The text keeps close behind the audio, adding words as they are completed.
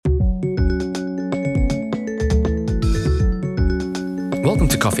Welcome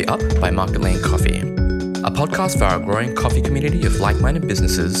to Coffee Up by Market Lane Coffee, a podcast for our growing coffee community of like-minded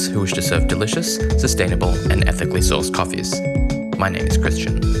businesses who wish to serve delicious, sustainable, and ethically sourced coffees. My name is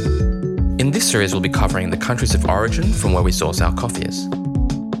Christian. In this series, we'll be covering the countries of origin from where we source our coffees.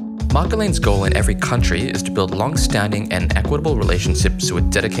 Market Lane's goal in every country is to build long-standing and equitable relationships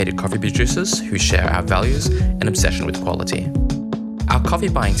with dedicated coffee producers who share our values and obsession with quality. Our coffee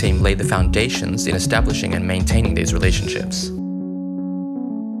buying team laid the foundations in establishing and maintaining these relationships.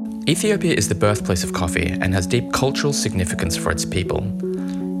 Ethiopia is the birthplace of coffee and has deep cultural significance for its people.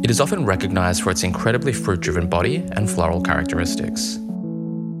 It is often recognized for its incredibly fruit-driven body and floral characteristics.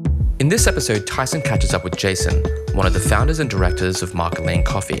 In this episode, Tyson catches up with Jason, one of the founders and directors of Market Lane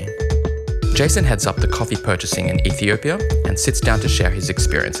Coffee. Jason heads up the coffee purchasing in Ethiopia and sits down to share his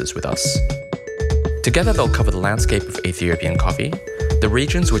experiences with us. Together, they'll cover the landscape of Ethiopian coffee, the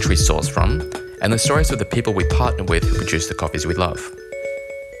regions which we source from, and the stories of the people we partner with who produce the coffees we love.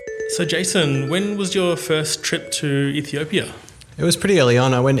 So Jason, when was your first trip to Ethiopia? It was pretty early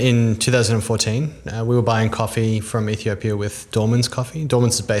on. I went in 2014. We were buying coffee from Ethiopia with Dorman's Coffee.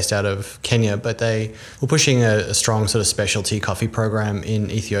 Dorman's is based out of Kenya, but they were pushing a strong sort of specialty coffee program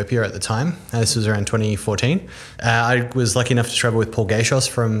in Ethiopia at the time. This was around 2014. I was lucky enough to travel with Paul Gayshos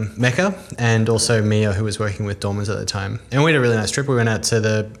from Mecca and also Mia, who was working with Dorman's at the time. And we had a really nice trip. We went out to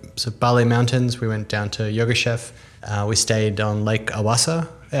the Bale Mountains. We went down to Yogashef. We stayed on Lake Awassa.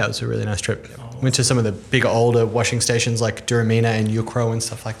 Yeah, it was a really nice trip. Went to some of the bigger, older washing stations like Duramina and Ukro and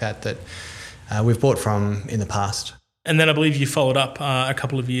stuff like that we've bought from in the past. And then I believe you followed up a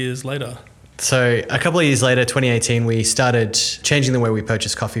couple of years later. So a couple of years later, 2018, we started changing the way we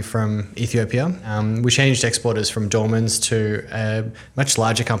purchase coffee from Ethiopia. We changed exporters from Dorman's to a much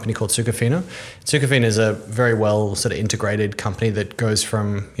larger company called Sukafina. Sukafina is a very well sort of integrated company that goes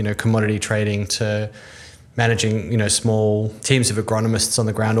from, commodity trading to managing, small teams of agronomists on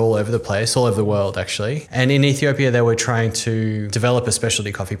the ground all over the place, all over the world, actually. And in Ethiopia, they were trying to develop a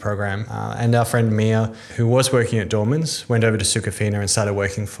specialty coffee program. And our friend Mia, who was working at Dorman's, went over to Sukafina and started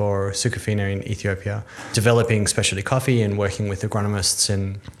working for Sukafina in Ethiopia, developing specialty coffee and working with agronomists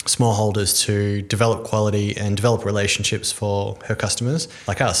and smallholders to develop quality and develop relationships for her customers,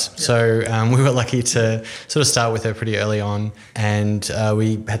 like us. Yeah. So we were lucky to sort of start with her pretty early on. And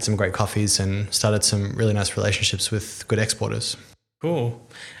we had some great coffees and started some really nice relationships with good exporters. Cool.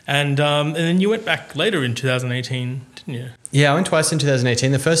 And then you went back later in 2018, didn't you? Yeah, I went twice in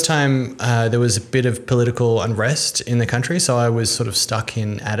 2018. The first time there was a bit of political unrest in the country, so I was sort of stuck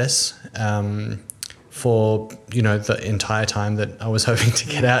in Addis for the entire time that I was hoping to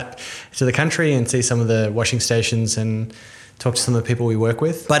get out to the country and see some of the washing stations and talk to some of the people we work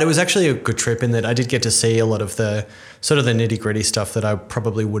with. But it was actually a good trip in that I did get to see a lot of the sort of the nitty-gritty stuff that I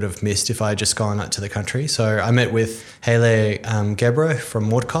probably would have missed if I had just gone out to the country. So I met with Haile Gebra from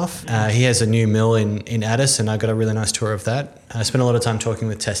Mordkoff. He has a new mill in Addis, and I got a really nice tour of that. I spent a lot of time talking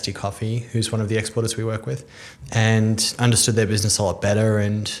with Testy Coffee, who's one of the exporters we work with, and understood their business a lot better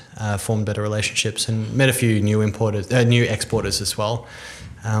and formed better relationships and met a few new exporters as well.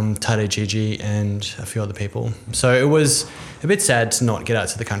 Tade Gigi and a few other people. So it was a bit sad to not get out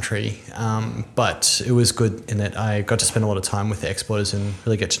to the country, but it was good in that I got to spend a lot of time with the exporters and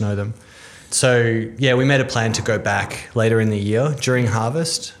really get to know them. So yeah, we made a plan to go back later in the year during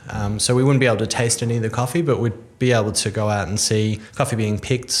harvest. So we wouldn't be able to taste any of the coffee, but we'd be able to go out and see coffee being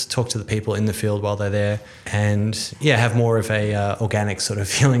picked, talk to the people in the field while they're there, and have more of a organic sort of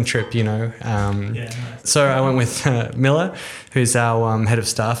feeling trip, Nice. So I went with Miller, who's our head of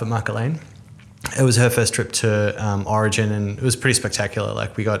staff at Market Lane. It was her first trip to Origin, and it was pretty spectacular.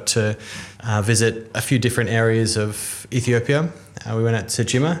 Like, we got to visit a few different areas of Ethiopia. We went out to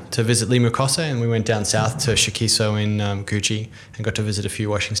Jimma to visit Limukose, and we went down south to Shakiso in Gucci and got to visit a few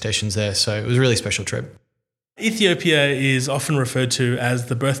washing stations there. So it was a really special trip. Ethiopia is often referred to as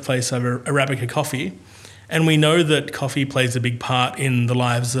the birthplace of Arabica coffee. And we know that coffee plays a big part in the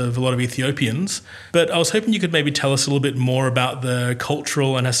lives of a lot of Ethiopians. But I was hoping you could maybe tell us a little bit more about the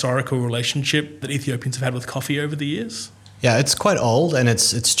cultural and historical relationship that Ethiopians have had with coffee over the years. Yeah, it's quite old, and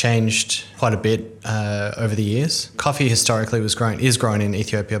it's changed quite a bit over the years. Coffee historically is grown in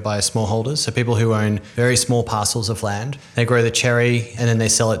Ethiopia by smallholders, so people who own very small parcels of land. They grow the cherry and then they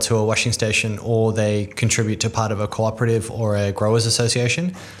sell it to a washing station, or they contribute to part of a cooperative or a growers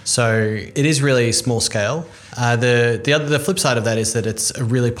association. So it is really small scale. The flip side of that is that it's a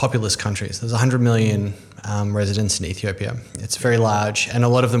really populous country. So there's 100 million residents in Ethiopia. It's very large, and a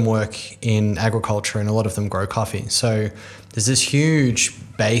lot of them work in agriculture and a lot of them grow coffee. So there's this huge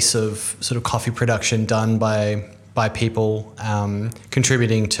base of sort of coffee production done by people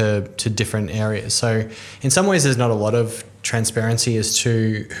contributing to different areas. So in some ways there's not a lot of transparency as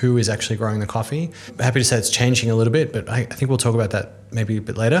to who is actually growing the coffee. Happy to say it's changing a little bit, but I think we'll talk about that maybe a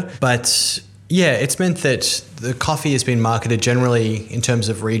bit later. But yeah, it's meant that the coffee has been marketed generally in terms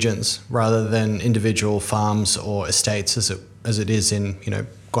of regions rather than individual farms or estates as it is in,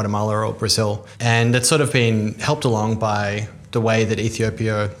 Guatemala or Brazil. And it's sort of been helped along by the way that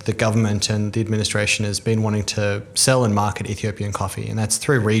Ethiopia, the government and the administration has been wanting to sell and market Ethiopian coffee. And that's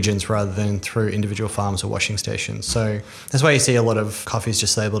through regions rather than through individual farms or washing stations. So that's why you see a lot of coffees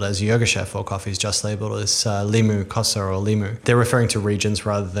just labelled as Yirgacheffe or coffees just labelled as Limu, Kosa or Limu. They're referring to regions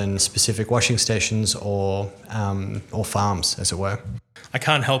rather than specific washing stations or farms, as it were. I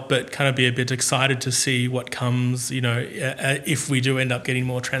can't help but kind of be a bit excited to see what comes, if we do end up getting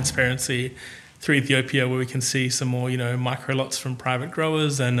more transparency through Ethiopia, where we can see some more, micro lots from private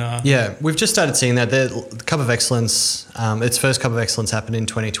growers. And yeah, we've just started seeing that. The Cup of Excellence, its first Cup of Excellence happened in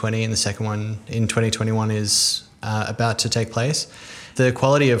 2020, and the second one in 2021 is about to take place. The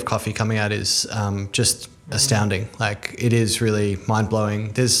quality of coffee coming out is just astounding. Like, it is really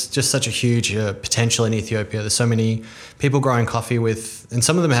mind-blowing. There's just such a huge potential in Ethiopia. There's so many people growing coffee and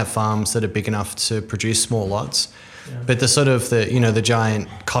some of them have farms that are big enough to produce small lots. Yeah. But the giant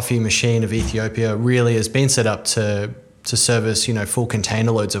coffee machine of Ethiopia really has been set up to service, full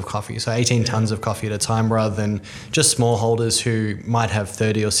container loads of coffee. So 18 tons of coffee at a time rather than just small holders who might have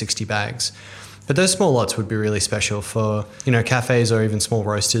 30 or 60 bags. But those small lots would be really special for, cafes or even small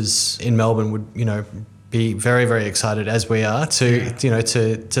roasters in Melbourne would, be very, very excited, as we are, to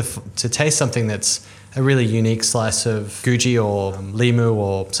taste something that's a really unique slice of Guji or Limu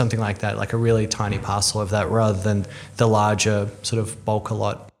or something like that, like a really tiny parcel of that rather than the larger sort of bulk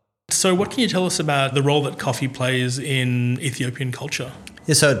lot. So what can you tell us about the role that coffee plays in Ethiopian culture?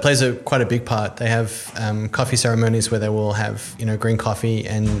 Yeah, so it plays quite a big part. They have coffee ceremonies where they will have, green coffee,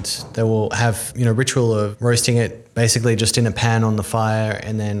 and they will have, ritual of roasting it basically just in a pan on the fire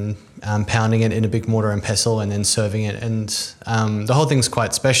and then pounding it in a big mortar and pestle and then serving it. And the whole thing's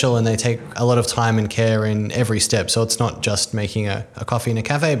quite special, and they take a lot of time and care in every step. So it's not just making a coffee in a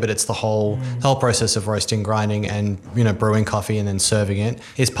cafe, but it's the whole process of roasting, grinding and, brewing coffee and then serving it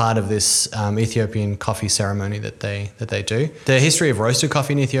is part of this Ethiopian coffee ceremony that they do. The history of roasted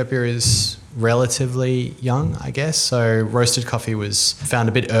coffee in Ethiopia is relatively young, I guess. So roasted coffee was found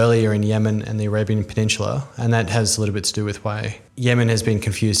a bit earlier in Yemen and the Arabian Peninsula, and that has a little bit to do with why Yemen has been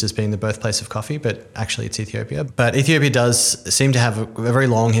confused as being the birthplace of coffee, but actually it's Ethiopia. But Ethiopia does seem to have a very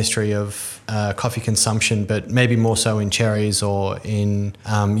long history of coffee consumption, but maybe more so in cherries or in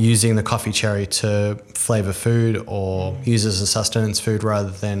using the coffee cherry to flavour food or use as a sustenance food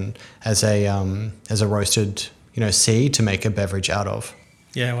rather than as a roasted seed to make a beverage out of.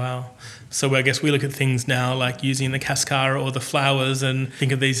 Yeah, wow. So I guess we look at things now like using the cascara or the flowers and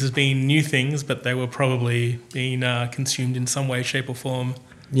think of these as being new things, but they were probably being consumed in some way, shape or form.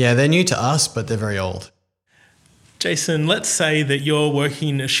 Yeah, they're new to us, but they're very old. Jason, let's say that you're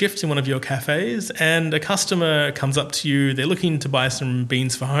working a shift in one of your cafes and a customer comes up to you, they're looking to buy some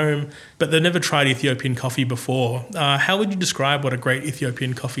beans for home, but they've never tried Ethiopian coffee before. How would you describe what a great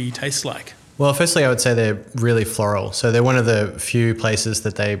Ethiopian coffee tastes like? Well, firstly, I would say they're really floral. So they're one of the few places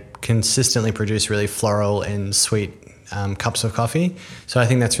that they consistently produce really floral and sweet cups of coffee. So I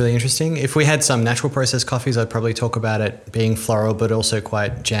think that's really interesting. If we had some natural processed coffees, I'd probably talk about it being floral, but also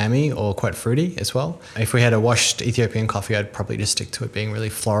quite jammy or quite fruity as well. If we had a washed Ethiopian coffee, I'd probably just stick to it being really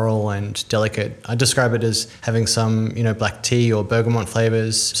floral and delicate. I'd describe it as having some, black tea or bergamot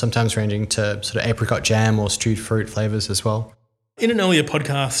flavors, sometimes ranging to sort of apricot jam or stewed fruit flavors as well. In an earlier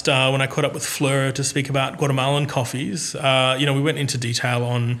podcast, when I caught up with Fleur to speak about Guatemalan coffees, we went into detail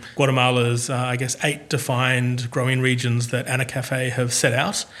on Guatemala's, 8 defined growing regions that Ana Cafe have set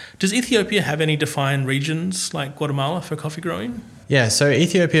out. Does Ethiopia have any defined regions like Guatemala for coffee growing? Yeah, so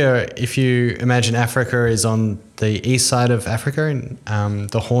Ethiopia, if you imagine Africa, is on the east side of Africa,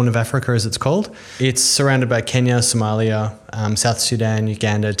 the Horn of Africa as it's called. It's surrounded by Kenya, Somalia, South Sudan,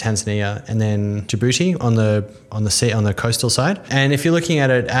 Uganda, Tanzania, and then Djibouti on the coastal side. And if you're looking at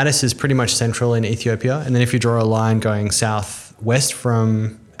it, Addis is pretty much central in Ethiopia. And then if you draw a line going southwest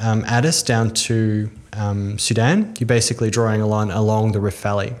from Addis down to Sudan, you're basically drawing a line along the Rift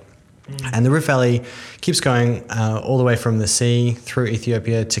Valley. And the Rift Valley keeps going all the way from the sea through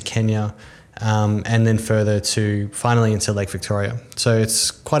Ethiopia to Kenya and then further to finally into Lake Victoria. So it's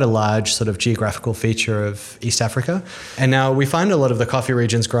quite a large sort of geographical feature of East Africa. And now we find a lot of the coffee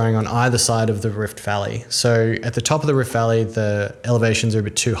regions growing on either side of the Rift Valley. So at the top of the Rift Valley, the elevations are a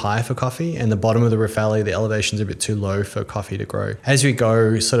bit too high for coffee, and the bottom of the Rift Valley, the elevations are a bit too low for coffee to grow. As we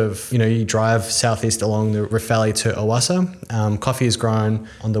go sort of, you drive southeast along the Rift Valley to Owassa, coffee is grown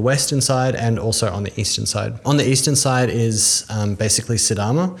on the western side and also on the eastern side. On the eastern side is basically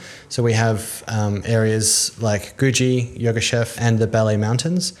Sidama. So we have areas like Guji, Yirgacheffe, and the Ballet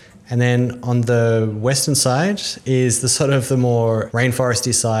Mountains. And then on the western side is the sort of the more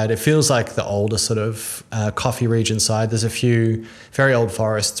rainforesty side. It feels like the older sort of coffee region side. There's a few very old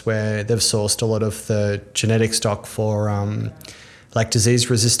forests where they've sourced a lot of the genetic stock for like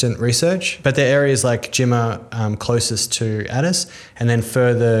disease-resistant research. But there are areas like Jimma closest to Addis, and then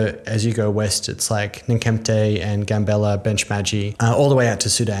further as you go west, it's like Nkemte and Gambella, Bench Magi, all the way out to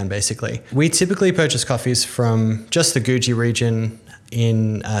Sudan, basically. We typically purchase coffees from just the Guji region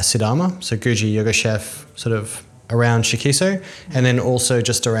in Sidama, so Guji, Yirgacheffe, sort of around Shikiso, and then also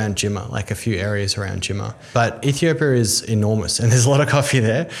just around Jimma, like a few areas around Jimma. But Ethiopia is enormous, and there's a lot of coffee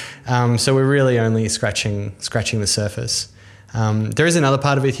there, so we're really only scratching the surface. There is another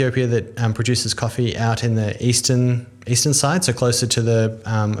part of Ethiopia that produces coffee out in the eastern side, so closer to the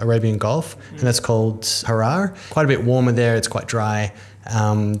Arabian Gulf, and that's called Harar. Quite a bit warmer there, it's quite dry.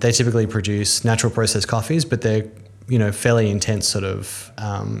 They typically produce natural processed coffees, but they're fairly intense sort of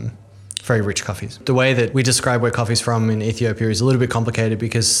very rich coffees. The way that we describe where coffee's from in Ethiopia is a little bit complicated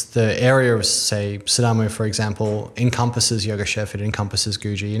because the area of, say, Sidamo, for example, encompasses Yirgacheffe, it encompasses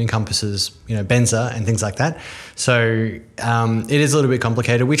Guji, it encompasses, Benza and things like that. So it is a little bit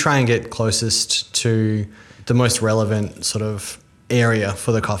complicated. We try and get closest to the most relevant sort of area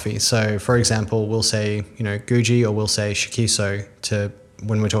for the coffee. So, for example, we'll say, Guji, or we'll say Shikiso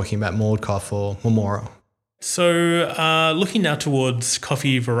when we're talking about Mordkoff or Momoro. So looking now towards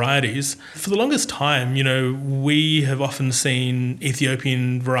coffee varieties, for the longest time, we have often seen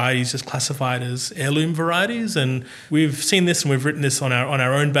Ethiopian varieties just classified as heirloom varieties, and we've seen this and we've written this on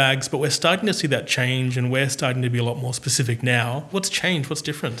our own bags, but we're starting to see that change and we're starting to be a lot more specific now. What's changed? What's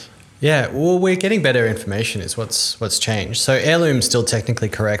different? Yeah, well, we're getting better information is what's changed. So heirloom's still technically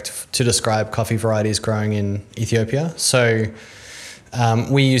correct to describe coffee varieties growing in Ethiopia. So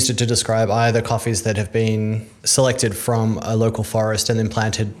we used it to describe either coffees that have been selected from a local forest and then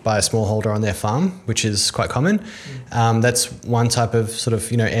planted by a smallholder on their farm, which is quite common. That's one type of sort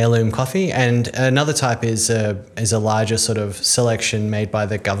of heirloom coffee, and another type is a larger sort of selection made by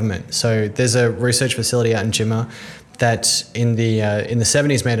the government. So there's a research facility out in Jimma that in the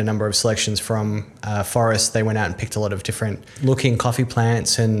 70s made a number of selections from forests. They went out and picked a lot of different looking coffee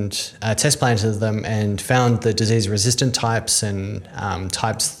plants and test planted them and found the disease-resistant types and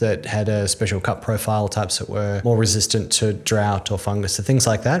types that had a special cut profile, types that were more resistant to drought or fungus and things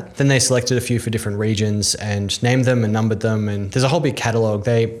like that. Then they selected a few for different regions and named them and numbered them, and there's a whole big catalogue.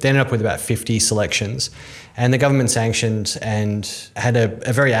 They ended up with about 50 selections. And the government sanctioned and had a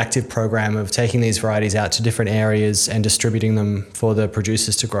very active program of taking these varieties out to different areas and distributing them for the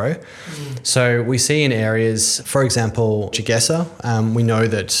producers to grow. So we see in areas, for example, Jigesa, we know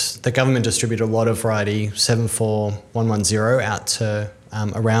that the government distributed a lot of variety 74110 out to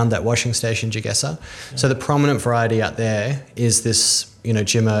around that washing station, Jigesa. So the prominent variety out there is this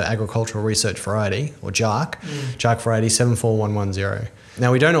Jimma Agricultural Research Variety, or JARC, JARC variety 74110.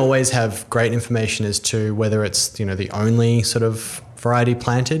 Now, we don't always have great information as to whether it's, the only sort of variety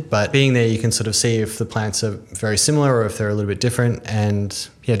planted, but being there, you can sort of see if the plants are very similar or if they're a little bit different. And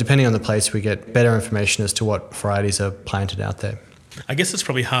yeah, depending on the place, we get better information as to what varieties are planted out there. I guess it's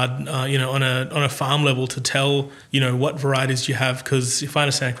probably hard, on a farm level to tell, what varieties you have, because if I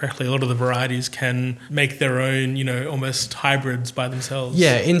understand correctly, a lot of the varieties can make their own, almost hybrids by themselves.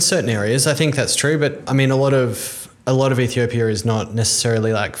 Yeah, in certain areas, I think that's true. But I mean, a lot of Ethiopia is not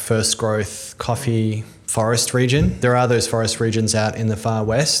necessarily like first growth coffee forest region. There are those forest regions out in the far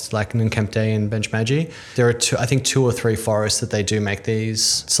west, like Nkemte and Bench Magi. There are two or three forests that they do make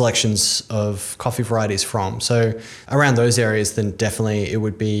these selections of coffee varieties from. So around those areas, then definitely it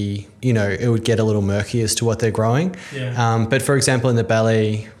would be, it would get a little murky as to what they're growing. Yeah. But for example, in the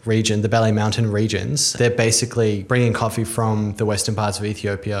Ballet region, the Ballet Mountain regions, they're basically bringing coffee from the western parts of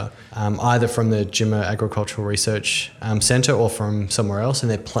Ethiopia, either from the Jimma Agricultural Research Centre or from somewhere else, and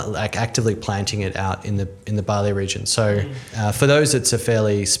they're actively planting it out in the Bali region. So for those, it's a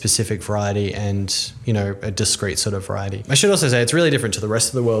fairly specific variety and, a discrete sort of variety. I should also say it's really different to the rest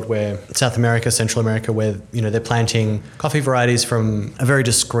of the world, where South America, Central America, where, they're planting coffee varieties from a very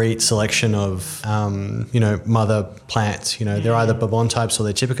discrete selection of, mother plants. They're either Bourbon types or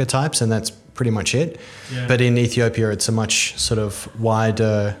they're Typica types, and that's pretty much it. Yeah. But in Ethiopia, it's a much sort of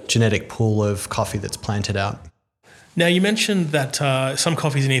wider genetic pool of coffee that's planted out. Now, you mentioned that some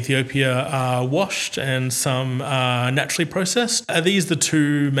coffees in Ethiopia are washed and some are naturally processed. Are these the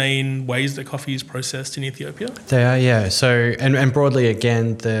two main ways that coffee is processed in Ethiopia? They are, yeah. So, and broadly,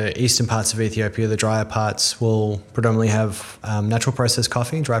 again, the eastern parts of Ethiopia, the drier parts, will predominantly have natural processed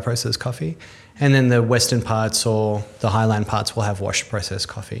coffee, dry processed coffee. And then the western parts or the highland parts will have washed processed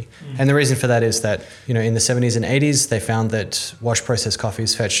coffee. And the reason for that is that, you know, in the 70s and 80s, they found that washed processed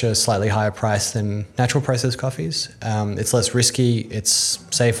coffees fetch a slightly higher price than natural processed coffees. It's less risky, it's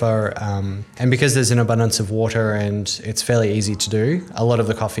safer, and because there's an abundance of water and it's fairly easy to do, a lot of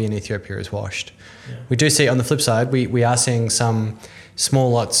the coffee in Ethiopia is washed. Yeah. We do see, on the flip side, we are seeing some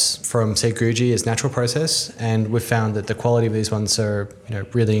small lots from, say, Guji as natural process, and we've found that the quality of these ones are, you know,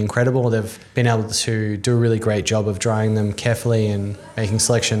 really incredible. They've been able to do a really great job of drying them carefully and making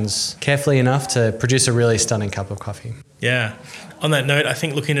selections carefully enough to produce a really stunning cup of coffee. Yeah. On that note, I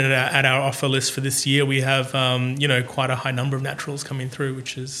think looking at our offer list for this year, we have quite a high number of naturals coming through,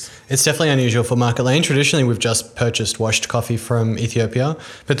 which is... It's definitely unusual for Market Lane. Traditionally, we've just purchased washed coffee from Ethiopia.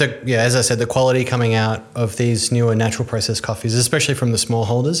 But as I said, the quality coming out of these newer natural processed coffees, especially from the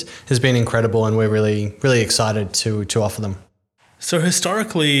smallholders, has been incredible, and we're really, really excited to offer them. So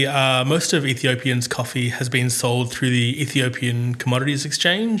historically, most of Ethiopia's coffee has been sold through the Ethiopian Commodities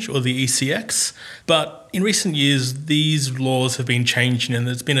Exchange, or the ECX. But in recent years, these laws have been changing and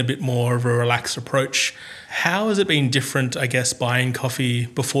there's been a bit more of a relaxed approach. How has it been different, I guess, buying coffee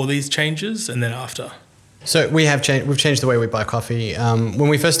before these changes and then after? So we've changed the way we buy coffee. When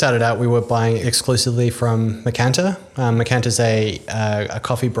we first started out, we were buying exclusively from Makanta. Makanta's a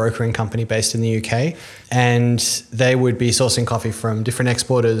coffee brokering company based in the UK, and they would be sourcing coffee from different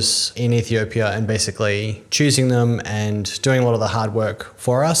exporters in Ethiopia and basically choosing them and doing a lot of the hard work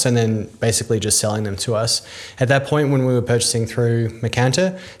for us, and then basically just selling them to us. At that point, when we were purchasing through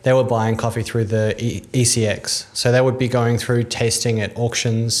Makanta, they were buying coffee through the ECX. So they would be going through tasting at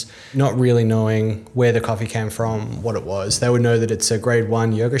auctions, not really knowing where the coffee came from, what it was. They would know that it's a grade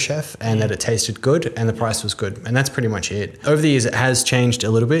 1 Yirgacheffe and that it tasted good and the price was good. And that's pretty much it. Over the years, it has changed a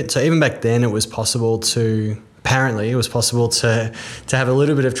little bit. So even back then, it was possible to have a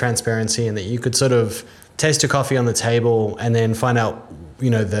little bit of transparency, in that you could sort of taste a coffee on the table and then find out, you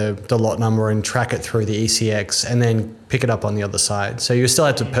know, the lot number and track it through the ECX and then pick it up on the other side. So you still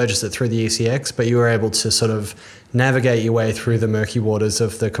had to purchase it through the ECX, but you were able to sort of navigate your way through the murky waters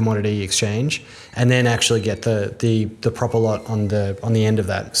of the commodity exchange and then actually get the proper lot on the end of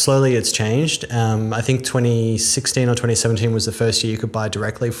that. Slowly it's changed. I think 2016 or 2017 was the first year you could buy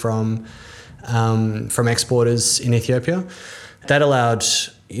directly from exporters in Ethiopia. That allowed,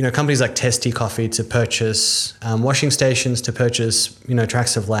 you know, companies like Testi Coffee to purchase washing stations, to purchase, you know,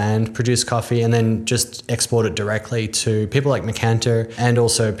 tracts of land, produce coffee, and then just export it directly to people like Makanta and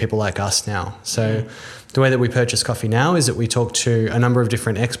also people like us now. So the way that we purchase coffee now is that we talk to a number of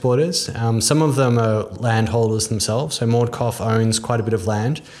different exporters. Some of them are landholders themselves. So Mordkoff owns quite a bit of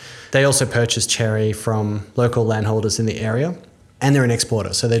land. They also purchase cherry from local landholders in the area. And they're an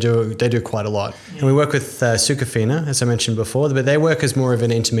exporter, so they do quite a lot. Yeah. And we work with Sukafina, as I mentioned before, but they work as more of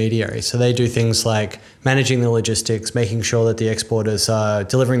an intermediary. So they do things like managing the logistics, making sure that the exporters are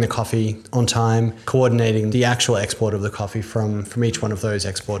delivering the coffee on time, coordinating the actual export of the coffee from each one of those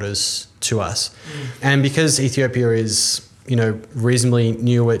exporters to us. And because Ethiopia is, you know, reasonably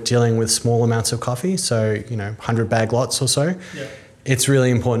new at dealing with small amounts of coffee, so, you know, 100 bag lots or so, yeah, it's really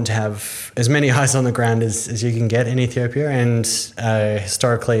important to have as many eyes on the ground as you can get in Ethiopia. And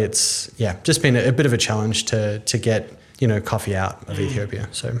historically, it's just been a bit of a challenge to get, you know, coffee out of Ethiopia.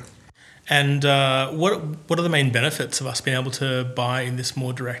 So, and what are the main benefits of us being able to buy in this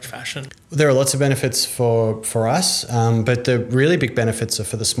more direct fashion? There are lots of benefits for us, but the really big benefits are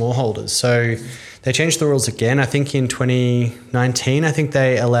for the smallholders. So they changed the rules again. I think in 2019, I think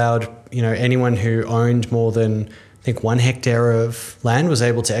they allowed, you know, anyone who owned more than, I think, 1 hectare of land was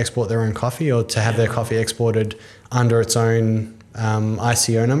able to export their own coffee, or to have their coffee exported under its own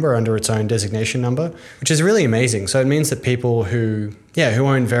ICO number, under its own designation number, which is really amazing. So it means that people who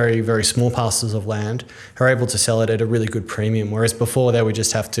own very, very small parcels of land are able to sell it at a really good premium, whereas before they would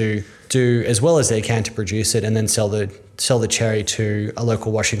just have to do as well as they can to produce it and then sell the cherry to a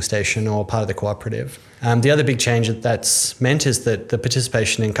local washing station or part of the cooperative. The other big change that's meant is that the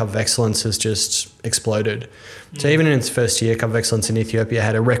participation in Cup of Excellence has just exploded. So even in its first year, Cup of Excellence in Ethiopia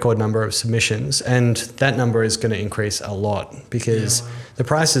had a record number of submissions, and that number is going to increase a lot because the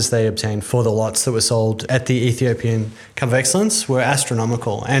prices they obtained for the lots that were sold at the Ethiopian Cup of Excellence were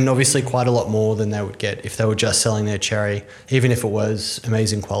astronomical, and obviously quite a lot more than they would get if they were just selling their cherry, even if it was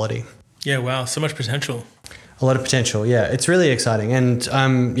amazing quality. Yeah, wow, so much potential. A lot of potential, yeah. It's really exciting, and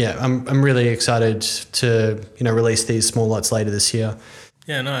I'm really excited to release these small lots later this year.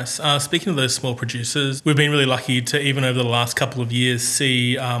 Yeah, nice. Speaking of those small producers, we've been really lucky to, even over the last couple of years,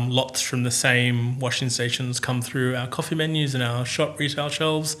 see lots from the same washing stations come through our coffee menus and our shop retail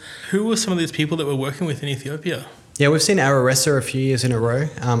shelves. Who were some of these people that we're working with in Ethiopia? Yeah, we've seen Araresa a few years in a row.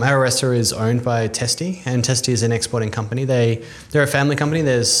 Araresa is owned by Testi, and Testi is an exporting company. They're a family company.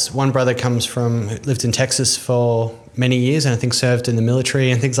 There's one brother lived in Texas for many years and I think served in the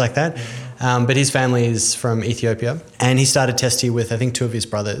military and things like that. But his family is from Ethiopia, and he started Testi with, I think, 2 of his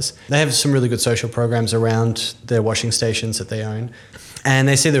brothers. They have some really good social programs around their washing stations that they own, and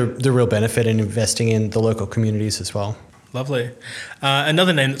they see the real benefit in investing in the local communities as well. Lovely.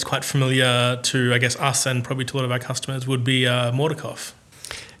 Another name that's quite familiar to, I guess, us and probably to a lot of our customers would be Mordekov.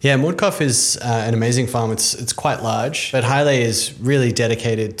 Yeah, Mordekov is an amazing farm. It's quite large, but Haile is really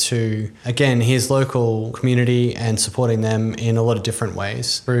dedicated to, again, his local community and supporting them in a lot of different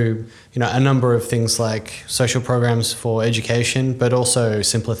ways through, a number of things like social programs for education, but also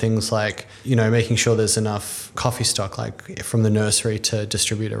simpler things like, making sure there's enough coffee stock, like from the nursery to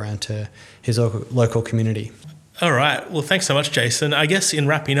distribute around to his local community. All right. Well, thanks so much, Jason. I guess in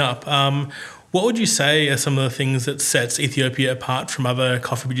wrapping up, what would you say are some of the things that sets Ethiopia apart from other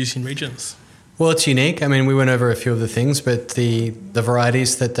coffee-producing regions? Well, it's unique. I mean, we went over a few of the things, but the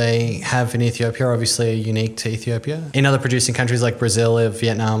varieties that they have in Ethiopia are obviously unique to Ethiopia. In other producing countries like Brazil or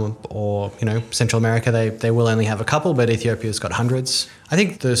Vietnam or, Central America, they will only have a couple, but Ethiopia's got hundreds. I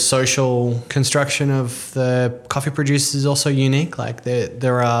think the social construction of the coffee producers is also unique. Like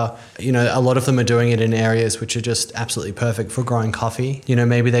there are, a lot of them are doing it in areas which are just absolutely perfect for growing coffee.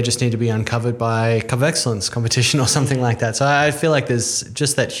 Maybe they just need to be uncovered by Cup of Excellence competition or something like that. So I feel like there's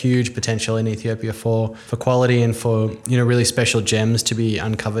just that huge potential in Ethiopia for quality and for, really special gems to be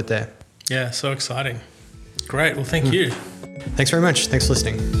uncovered there. Yeah, so exciting. Great. Well, thank you. Thanks very much. Thanks for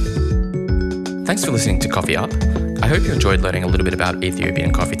listening. Thanks for listening to Coffee Up. I hope you enjoyed learning a little bit about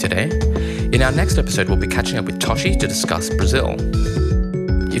Ethiopian coffee today. In our next episode, we'll be catching up with Toshi to discuss Brazil.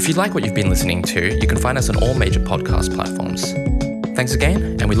 If you like what you've been listening to, you can find us on all major podcast platforms. Thanks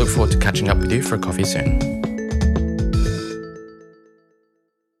again, and we look forward to catching up with you for a coffee soon.